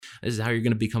This is how you're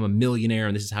going to become a millionaire,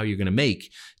 and this is how you're going to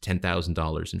make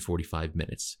 $10,000 in 45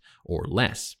 minutes or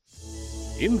less.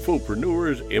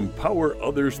 Infopreneurs empower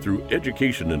others through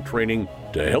education and training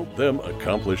to help them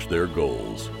accomplish their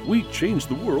goals. We change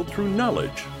the world through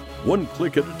knowledge, one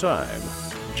click at a time.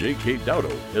 J.K.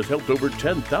 Dowdo has helped over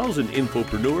 10,000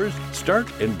 infopreneurs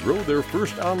start and grow their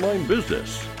first online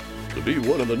business. To be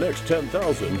one of the next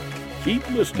 10,000, keep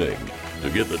listening. To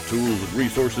get the tools and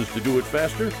resources to do it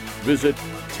faster, visit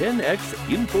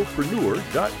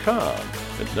 10xinfopreneur.com.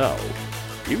 And now,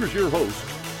 here's your host,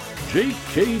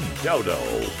 J.K. Dowdo.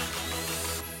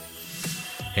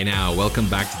 Hey now, welcome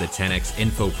back to the 10X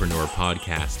Infopreneur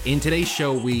podcast. In today's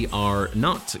show, we are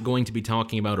not going to be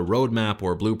talking about a roadmap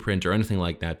or a blueprint or anything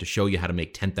like that to show you how to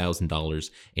make $10,000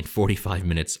 in 45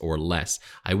 minutes or less.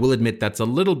 I will admit that's a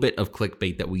little bit of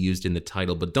clickbait that we used in the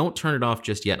title, but don't turn it off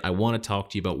just yet. I want to talk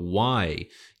to you about why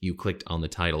you clicked on the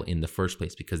title in the first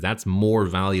place, because that's more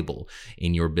valuable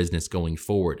in your business going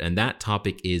forward. And that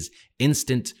topic is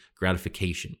instant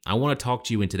gratification. I want to talk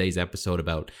to you in today's episode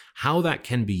about how that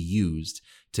can be used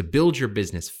to build your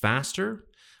business faster,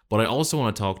 but I also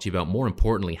want to talk to you about, more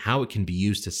importantly, how it can be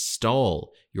used to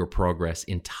stall your progress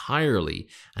entirely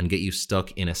and get you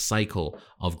stuck in a cycle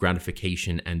of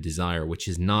gratification and desire, which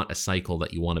is not a cycle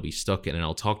that you want to be stuck in. And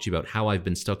I'll talk to you about how I've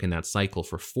been stuck in that cycle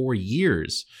for 4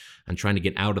 years, and trying to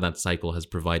get out of that cycle has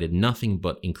provided nothing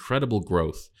but incredible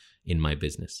growth in my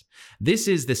business. This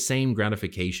is the same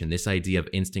gratification, this idea of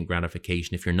instant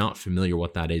gratification. If you're not familiar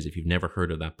what that is, if you've never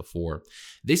heard of that before,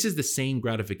 this is the same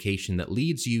gratification that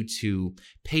leads you to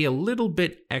pay a little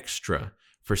bit extra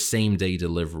for same-day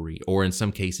delivery, or in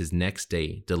some cases,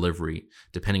 next-day delivery,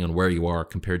 depending on where you are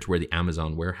compared to where the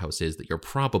Amazon warehouse is that you're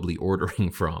probably ordering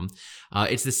from.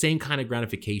 It's the same kind of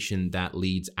gratification that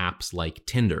leads apps like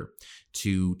Tinder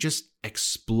to just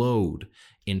explode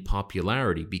in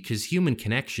popularity, because human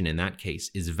connection in that case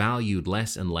is valued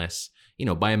less and less,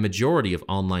 by a majority of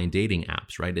online dating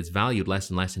apps, right? It's valued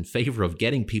less and less in favor of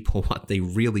getting people what they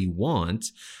really want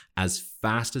as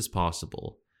fast as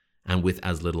possible and with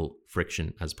as little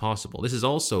friction as possible. This is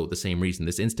also the same reason,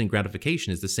 this instant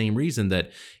gratification is the same reason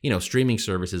that, streaming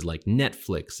services like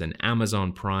Netflix and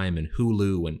Amazon Prime and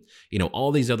Hulu and,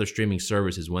 all these other streaming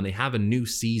services, when they have a new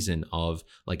season of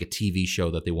like a TV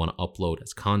show that they want to upload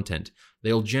as content,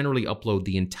 they'll generally upload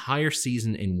the entire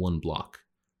season in one block.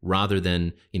 Rather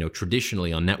than,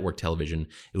 traditionally on network television,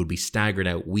 it would be staggered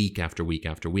out week after week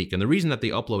after week. And the reason that they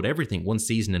upload everything, one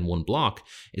season in one block,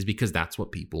 is because that's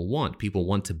what people want. People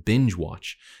want to binge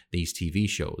watch these TV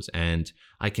shows. And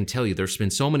I can tell you, there's been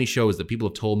so many shows that people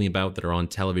have told me about that are on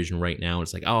television right now.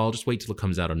 It's like, oh, I'll just wait till it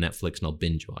comes out on Netflix and I'll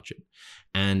binge watch it.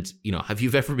 And, have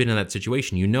you ever been in that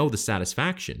situation? You know the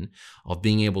satisfaction of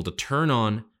being able to turn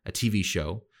on a TV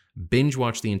show, binge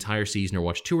watch the entire season, or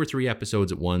watch 2 or 3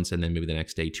 episodes at once, and then maybe the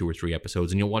next day 2 or 3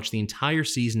 episodes, and you'll watch the entire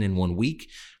season in 1 week,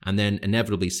 and then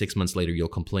inevitably 6 months later you'll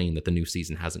complain that the new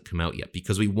season hasn't come out yet,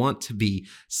 because we want to be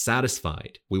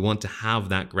satisfied. We want to have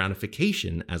that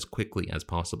gratification as quickly as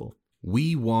possible.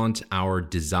 We want our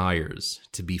desires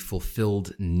to be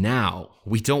fulfilled now.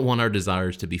 We don't want our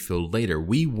desires to be filled later.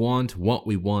 We want what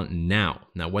we want now.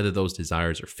 Now, whether those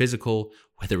desires are physical,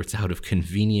 whether it's out of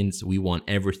convenience, we want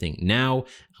everything now,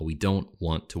 and we don't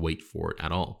want to wait for it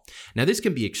at all. Now, this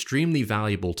can be extremely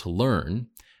valuable to learn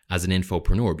as an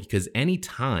infopreneur, because any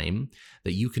time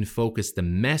that you can focus the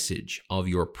message of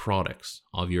your products,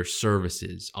 of your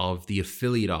services, of the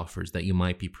affiliate offers that you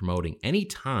might be promoting, any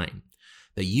time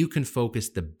that you can focus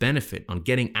the benefit on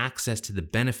getting access to the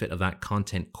benefit of that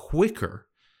content quicker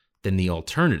than the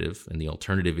alternative, and the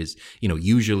alternative is,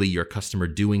 usually your customer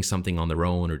doing something on their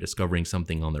own or discovering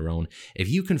something on their own. If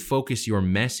you can focus your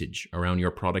message around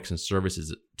your products and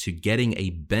services to getting a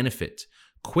benefit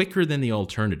quicker than the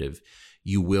alternative,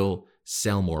 you will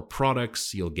sell more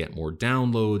products, you'll get more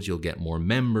downloads, you'll get more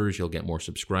members, you'll get more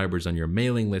subscribers on your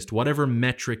mailing list, whatever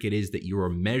metric it is that you are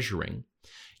measuring.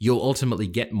 You'll ultimately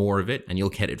get more of it, and you'll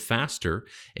get it faster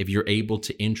if you're able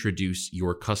to introduce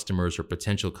your customers or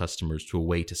potential customers to a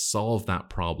way to solve that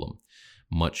problem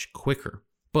much quicker.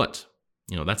 But,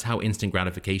 that's how instant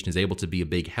gratification is able to be a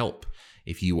big help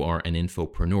if you are an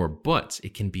infopreneur, but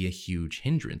it can be a huge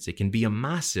hindrance. It can be a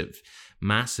massive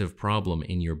problem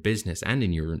in your business and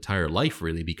in your entire life,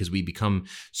 really, because we become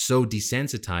so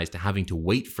desensitized to having to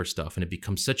wait for stuff, and it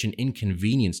becomes such an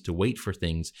inconvenience to wait for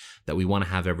things that we want to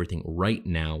have everything right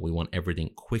now. We want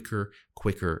everything quicker.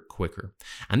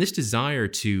 And this desire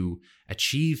to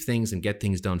achieve things and get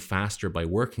things done faster by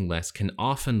working less can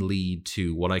often lead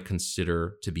to what I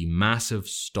consider to be massive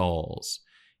stalls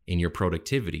in your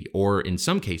productivity, or in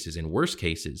some cases, in worse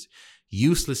cases,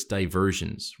 useless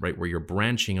diversions, right? Where you're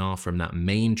branching off from that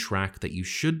main track that you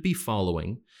should be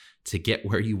following to get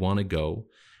where you want to go.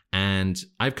 And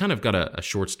I've kind of got a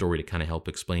short story to kind of help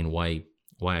explain why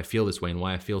I feel this way and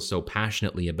why I feel so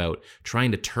passionately about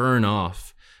trying to turn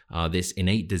off this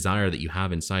innate desire that you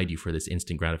have inside you for this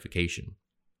instant gratification.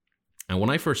 And when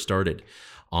I first started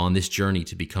on this journey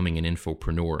to becoming an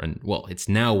infopreneur, and well, it's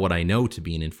now what I know to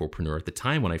be an infopreneur. At the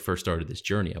time when I first started this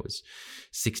journey, I was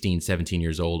 16, 17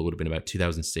 years old. It would have been about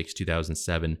 2006,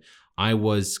 2007. I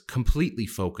was completely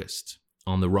focused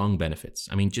on the wrong benefits.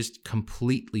 I mean, just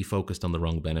completely focused on the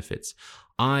wrong benefits.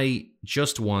 I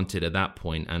just wanted at that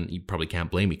point, and you probably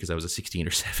can't blame me because I was a 16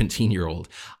 or 17-year-old,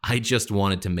 I just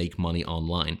wanted to make money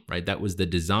online, right? That was the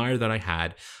desire that I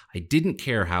had. I didn't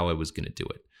care how I was going to do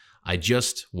it. I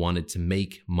just wanted to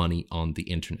make money on the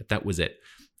internet. That was it.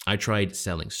 I tried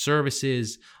selling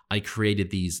services. I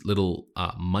created these little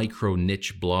micro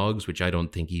niche blogs, which I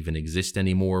don't think even exist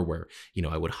anymore, where,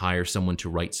 I would hire someone to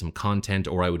write some content,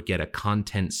 or I would get a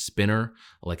content spinner,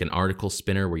 like an article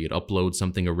spinner where you'd upload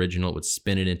something original, it would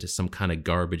spin it into some kind of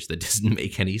garbage that doesn't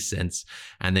make any sense.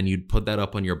 And then you'd put that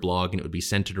up on your blog and it would be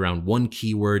centered around one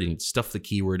keyword, and you'd stuff the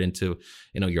keyword into,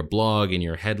 your blog and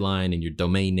your headline and your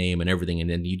domain name and everything. And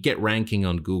then you'd get ranking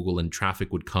on Google and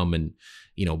traffic would come and,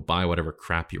 buy whatever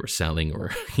crap you were selling,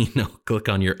 or, click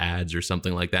on your ads or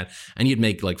something like that. And you'd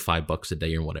make like $5 a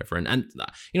day or whatever. And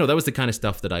that was the kind of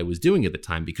stuff that I was doing at the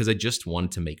time because I just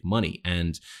wanted to make money.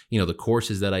 And, the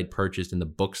courses that I'd purchased and the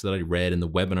books that I read and the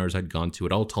webinars I'd gone to,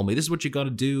 it all told me this is what you got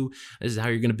to do. This is how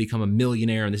you're going to become a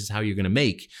millionaire. And this is how you're going to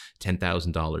make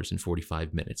 $10,000 in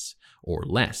 45 minutes or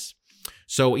less.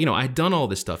 So, I'd done all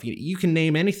this stuff. You can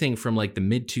name anything from like the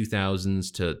mid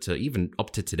 2000s to even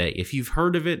up to today. If you've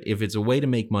heard of it, if it's a way to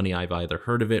make money, I've either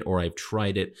heard of it or I've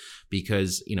tried it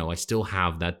because, I still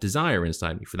have that desire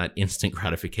inside me for that instant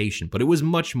gratification. But it was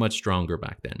much, much stronger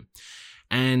back then.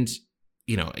 And,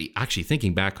 actually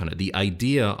thinking back on it, the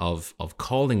idea of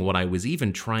calling what I was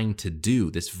even trying to do,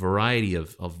 this variety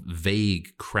of vague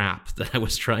crap that I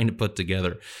was trying to put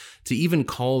together, to even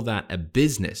call that a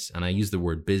business, and I use the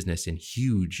word business in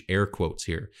huge air quotes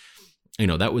here,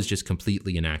 that was just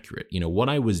completely inaccurate. What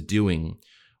I was doing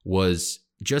was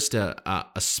just a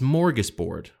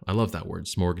smorgasbord. I love that word,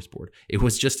 smorgasbord. It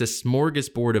was just a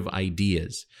smorgasbord of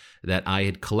ideas that I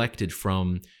had collected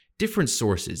from different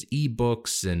sources,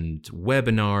 ebooks and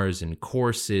webinars and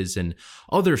courses and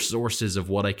other sources of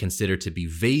what I consider to be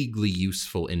vaguely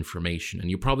useful information. And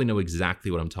you probably know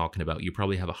exactly what I'm talking about. You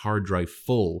probably have a hard drive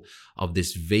full of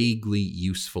this vaguely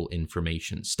useful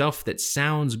information, stuff that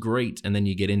sounds great, and then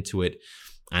you get into it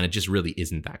and it just really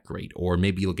isn't that great. Or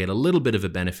maybe you'll get a little bit of a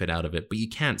benefit out of it, but you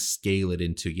can't scale it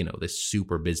into, this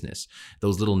super business.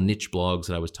 Those little niche blogs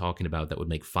that I was talking about that would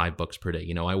make $5 per day.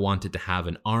 I wanted to have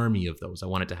an army of those. I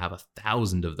wanted to have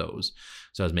 1,000 of those.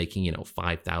 So I was making,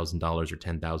 $5,000 or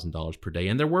 $10,000 per day.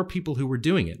 And there were people who were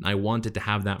doing it. And I wanted to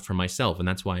have that for myself. And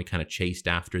that's why I kind of chased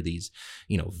after these,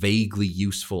 vaguely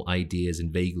useful ideas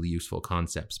and vaguely useful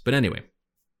concepts. But anyway,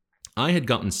 I had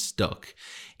gotten stuck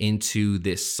into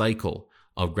this cycle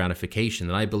of gratification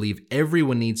that I believe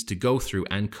everyone needs to go through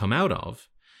and come out of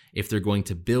if they're going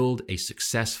to build a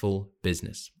successful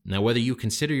business. Now, whether you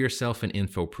consider yourself an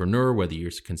infopreneur, whether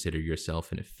you consider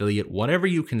yourself an affiliate, whatever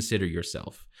you consider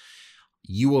yourself,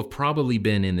 you have probably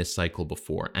been in this cycle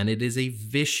before, and it is a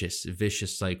vicious,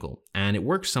 vicious cycle. And it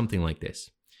works something like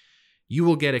this. You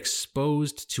will get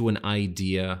exposed to an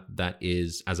idea that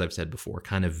is, as I've said before,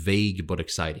 kind of vague but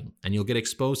exciting. And you'll get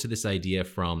exposed to this idea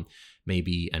from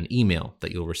maybe an email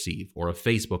that you'll receive, or a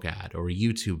Facebook ad, or a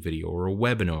YouTube video, or a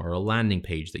webinar, or a landing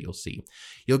page that you'll see.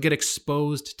 You'll get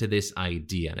exposed to this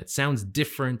idea, and it sounds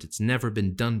different, it's never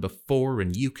been done before,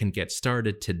 and you can get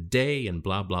started today, and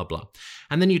blah, blah, blah.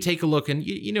 And then you take a look and,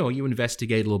 you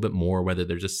investigate a little bit more, whether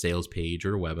there's a sales page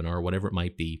or a webinar, or whatever it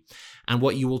might be. And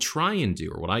what you will try and do,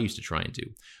 or what I used to try and do,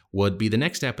 would be the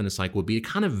next step in the cycle would be to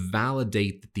kind of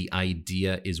validate that the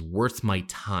idea is worth my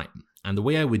time. And the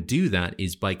way I would do that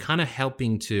is by kind of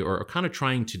helping to, or kind of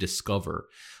trying to discover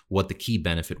what the key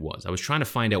benefit was. I was trying to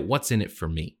find out what's in it for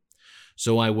me.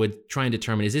 So I would try and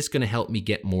determine, is this going to help me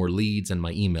get more leads on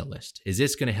my email list? Is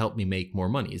this going to help me make more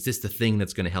money? Is this the thing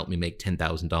that's going to help me make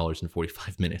 $10,000 in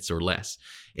 45 minutes or less?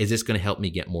 Is this going to help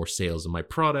me get more sales of my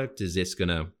product? Is this going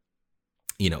to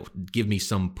give me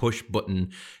some push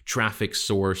button traffic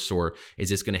source, or is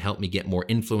this going to help me get more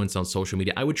influence on social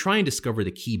media? I would try and discover the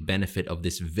key benefit of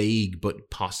this vague but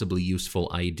possibly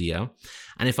useful idea.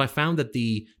 And if I found that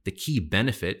the key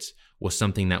benefit was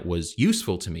something that was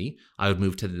useful to me, I would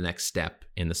move to the next step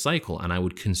in the cycle and I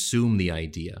would consume the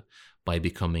idea by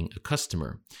becoming a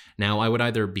customer. Now, I would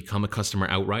either become a customer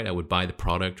outright, I would buy the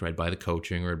product, or I'd buy the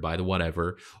coaching, or I'd buy the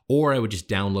whatever, or I would just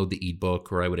download the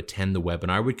ebook, or I would attend the webinar.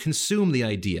 I would consume the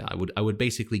idea. I would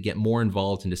basically get more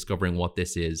involved in discovering what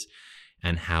this is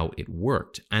and how it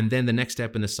worked. And then the next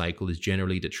step in the cycle is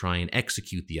generally to try and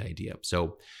execute the idea.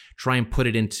 So try and put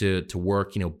it into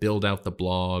work, build out the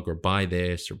blog, or buy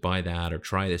this or buy that, or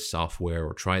try this software,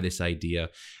 or try this idea.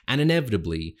 And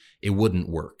inevitably, it wouldn't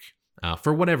work.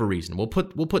 For whatever reason. We'll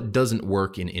put doesn't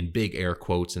work in big air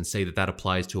quotes and say that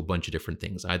applies to a bunch of different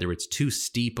things. Either it's too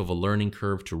steep of a learning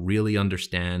curve to really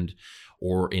understand,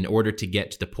 or in order to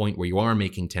get to the point where you are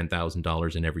making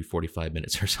 $10,000 in every 45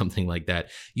 minutes or something like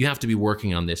that, you have to be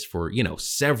working on this for,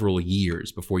 several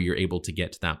years before you're able to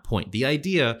get to that point. The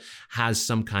idea has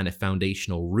some kind of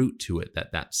foundational root to it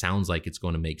that sounds like it's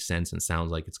going to make sense and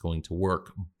sounds like it's going to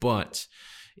work, but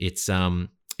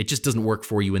it just doesn't work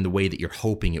for you in the way that you're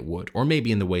hoping it would, or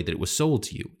maybe in the way that it was sold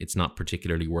to you. It's not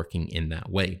particularly working in that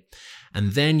way.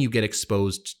 And then you get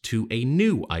exposed to a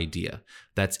new idea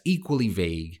that's equally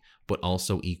vague, but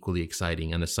also equally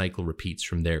exciting. And the cycle repeats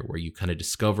from there, where you kind of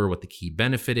discover what the key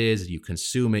benefit is, you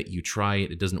consume it, you try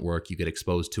it, it doesn't work, you get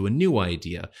exposed to a new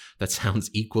idea that sounds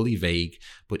equally vague,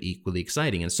 but equally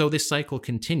exciting. And so this cycle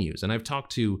continues. And I've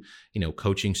talked to,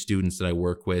 coaching students that I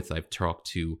work with. I've talked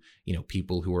to,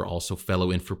 people who are also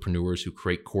fellow infopreneurs who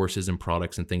create courses and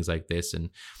products and things like this. And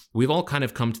we've all kind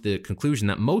of come to the conclusion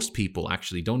that most people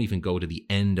actually don't even go to the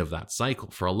end of that cycle.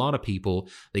 For a lot of people,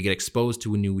 they get exposed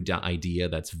to a new idea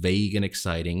that's vague and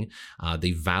exciting.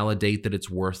 They validate that it's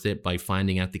worth it by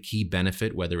finding out the key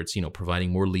benefit, whether it's,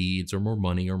 providing more leads or more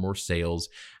money or more sales.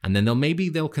 And then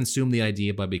they'll consume the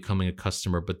idea by becoming a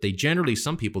customer, but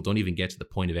some people don't even get to the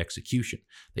point of execution.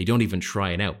 They don't even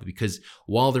try it out, because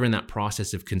while they're in that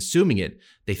process of consuming it,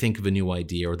 they think of a new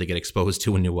idea, or they get exposed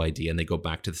to a new idea and they go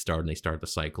back to the start and they start the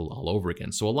cycle all over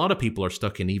again. So a lot of people are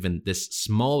stuck in even this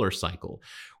smaller cycle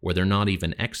where they're not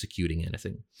even executing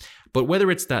anything. But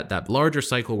whether it's that larger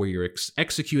cycle where you're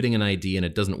executing an idea and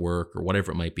it doesn't work, or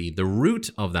whatever it might be, the root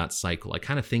of that cycle, I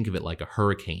kind of think of it like a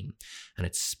hurricane, and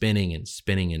it's spinning and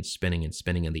spinning and spinning and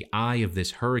spinning. And the eye of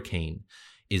this hurricane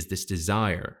is this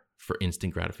desire for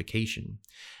instant gratification.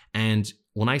 And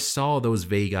when I saw those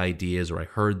vague ideas, or I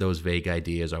heard those vague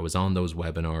ideas, I was on those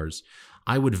webinars,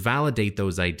 I would validate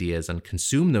those ideas and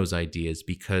consume those ideas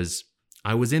because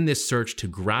I was in this search to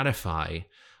gratify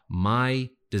my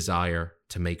desire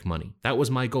to make money. That was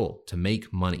my goal, to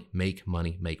make money, make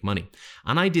money, make money.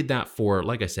 And I did that for,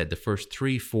 like I said, the first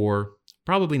 3, 4,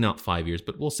 probably not 5 years,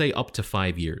 but we'll say up to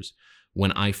 5 years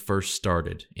when I first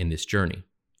started in this journey.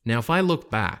 Now, if I look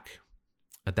back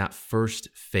at that first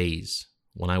phase,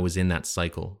 when I was in that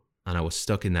cycle and I was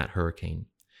stuck in that hurricane,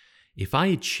 if I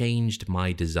had changed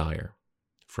my desire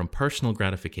from personal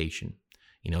gratification,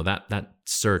 that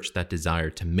search, that desire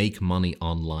to make money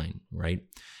online, right?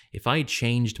 If I had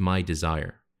changed my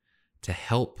desire to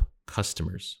help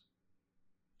customers,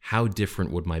 how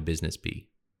different would my business be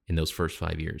in those first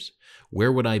 5 years?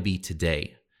 Where would I be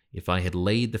today if I had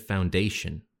laid the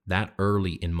foundation that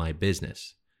early in my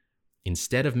business?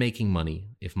 Instead of making money,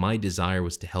 if my desire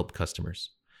was to help customers,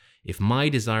 if my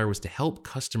desire was to help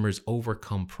customers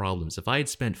overcome problems, if I had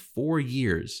spent 4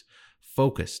 years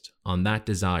focused on that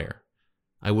desire,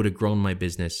 I would have grown my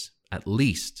business at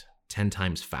least 10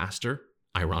 times faster,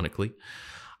 ironically.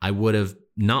 I would have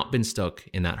not been stuck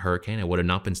in that hurricane. I would have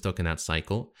not been stuck in that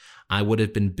cycle. I would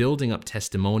have been building up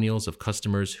testimonials of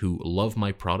customers who love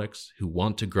my products, who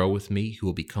want to grow with me, who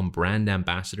will become brand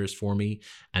ambassadors for me,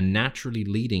 and naturally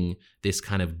leading this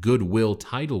kind of goodwill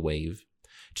tidal wave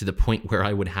to the point where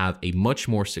I would have a much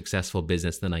more successful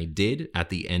business than I did at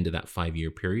the end of that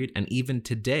 5-year period. And even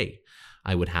today,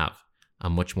 I would have a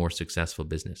much more successful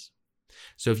business.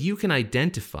 So if you can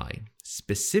identify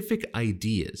specific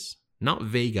ideas, not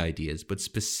vague ideas, but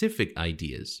specific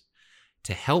ideas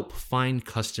to help find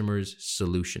customers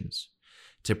solutions,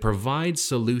 to provide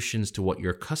solutions to what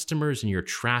your customers and your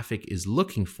traffic is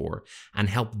looking for, and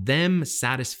help them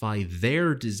satisfy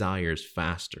their desires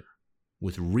faster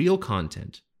with real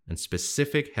content and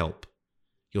specific help,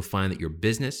 you'll find that your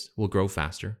business will grow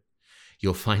faster.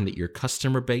 You'll find that your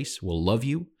customer base will love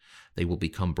you. They will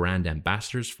become brand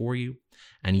ambassadors for you,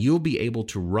 and you'll be able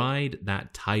to ride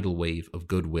that tidal wave of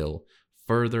goodwill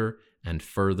further and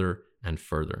further and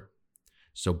further.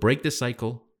 So break the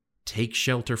cycle, take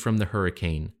shelter from the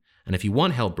hurricane, and if you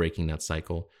want help breaking that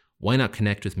cycle, why not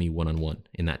connect with me one-on-one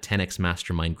in that 10X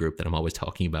Mastermind group that I'm always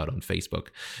talking about on Facebook?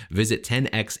 Visit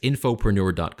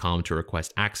 10xinfopreneur.com to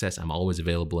request access. I'm always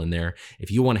available in there.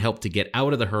 If you want help to get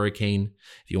out of the hurricane,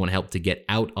 if you want help to get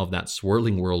out of that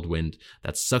swirling whirlwind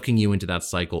that's sucking you into that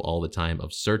cycle all the time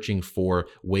of searching for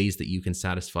ways that you can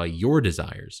satisfy your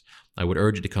desires, I would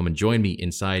urge you to come and join me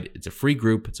inside. It's a free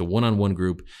group. It's a one-on-one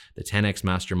group. The 10X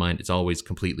Mastermind, it's always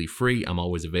completely free. I'm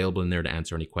always available in there to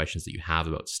answer any questions that you have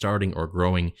about starting or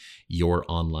growing your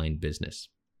online business.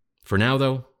 For now,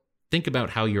 though, think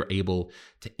about how you're able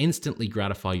to instantly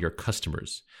gratify your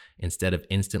customers instead of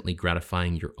instantly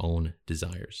gratifying your own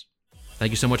desires.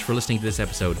 Thank you so much for listening to this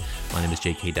episode. My name is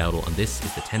J.K. Dowdle, and this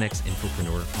is the 10X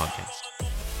Infopreneur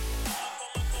Podcast.